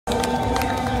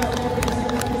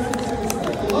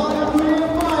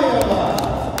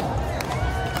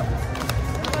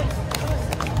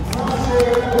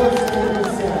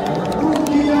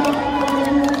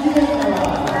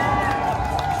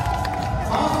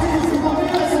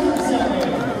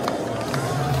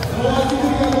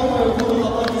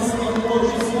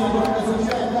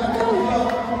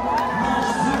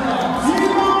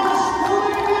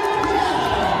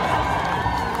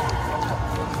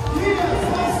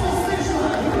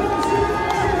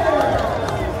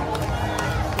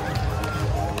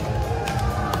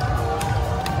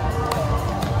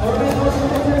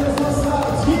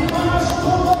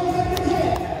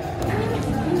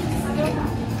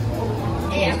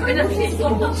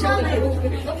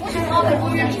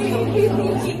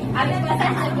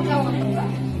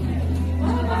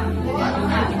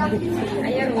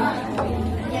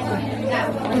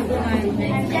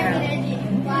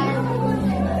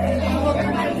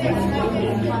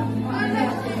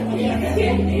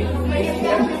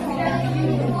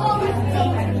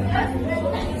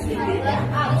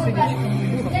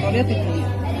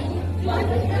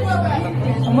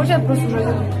А можно я просто уже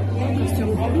костюм?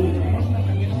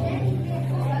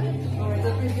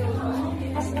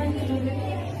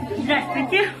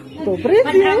 Здравствуйте. Добрый день.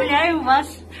 Поздравляю вас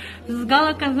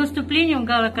с выступлением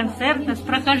гала-концерта, с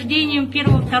прохождением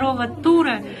первого-второго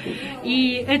тура.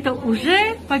 И это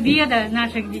уже победа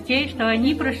наших детей, что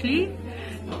они прошли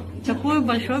такой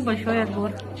большой-большой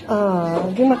отбор.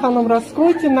 Дина Ханом,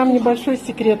 раскройте нам небольшой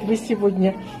секрет. Вы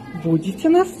сегодня будете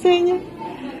на сцене?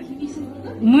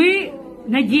 Мы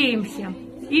надеемся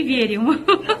и верим.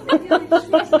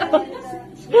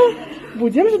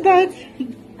 Будем ждать.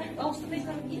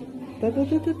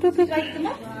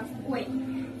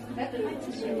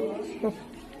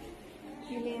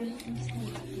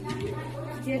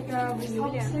 Где-то в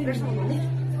июле прошлого года.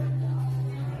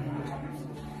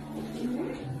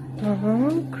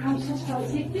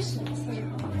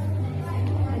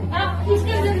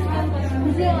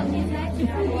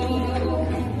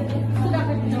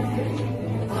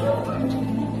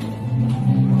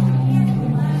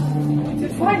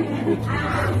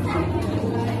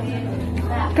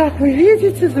 Как вы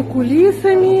видите, за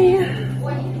кулисами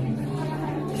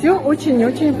все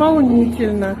очень-очень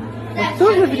волнительно. Но в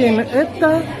то же время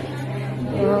это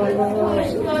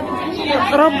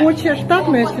рабочая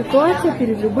штатная ситуация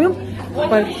перед любым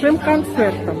большим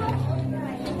концертом.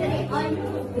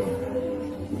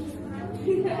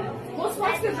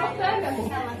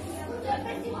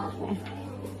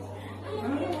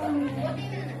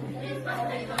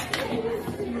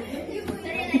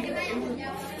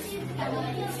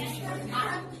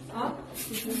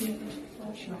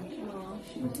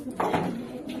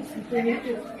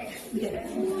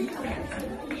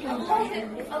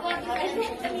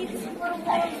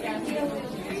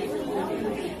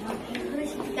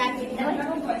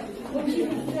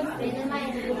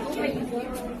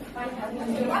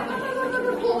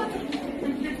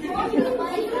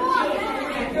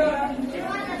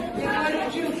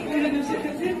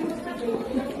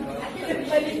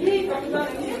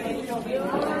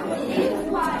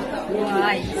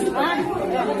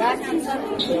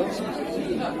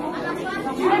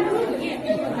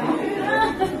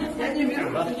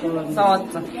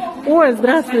 Ой,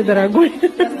 здравствуй, дорогой.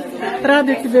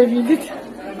 Рада тебя видеть.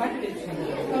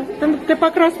 Ты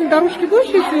по красной дорожке будешь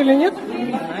идти или нет?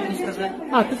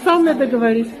 Ты сам надо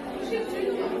договорись.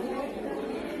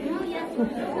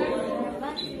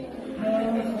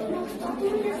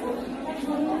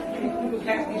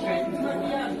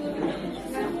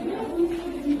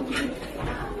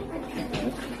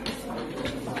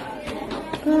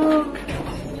 Так.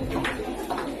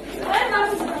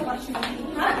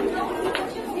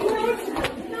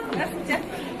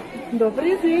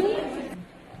 Добрый день.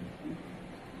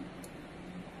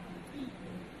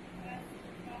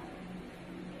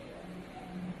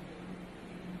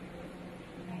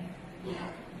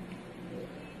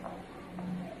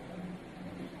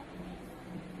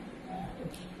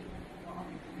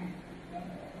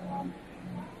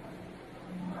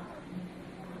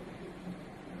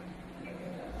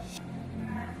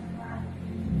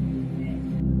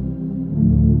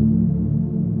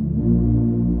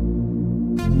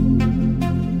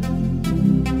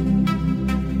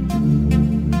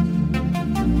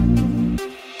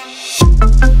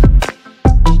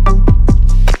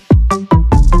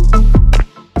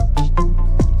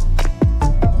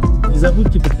 Не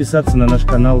забудьте подписаться на наш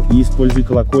канал и используй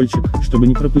колокольчик, чтобы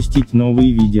не пропустить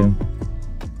новые видео.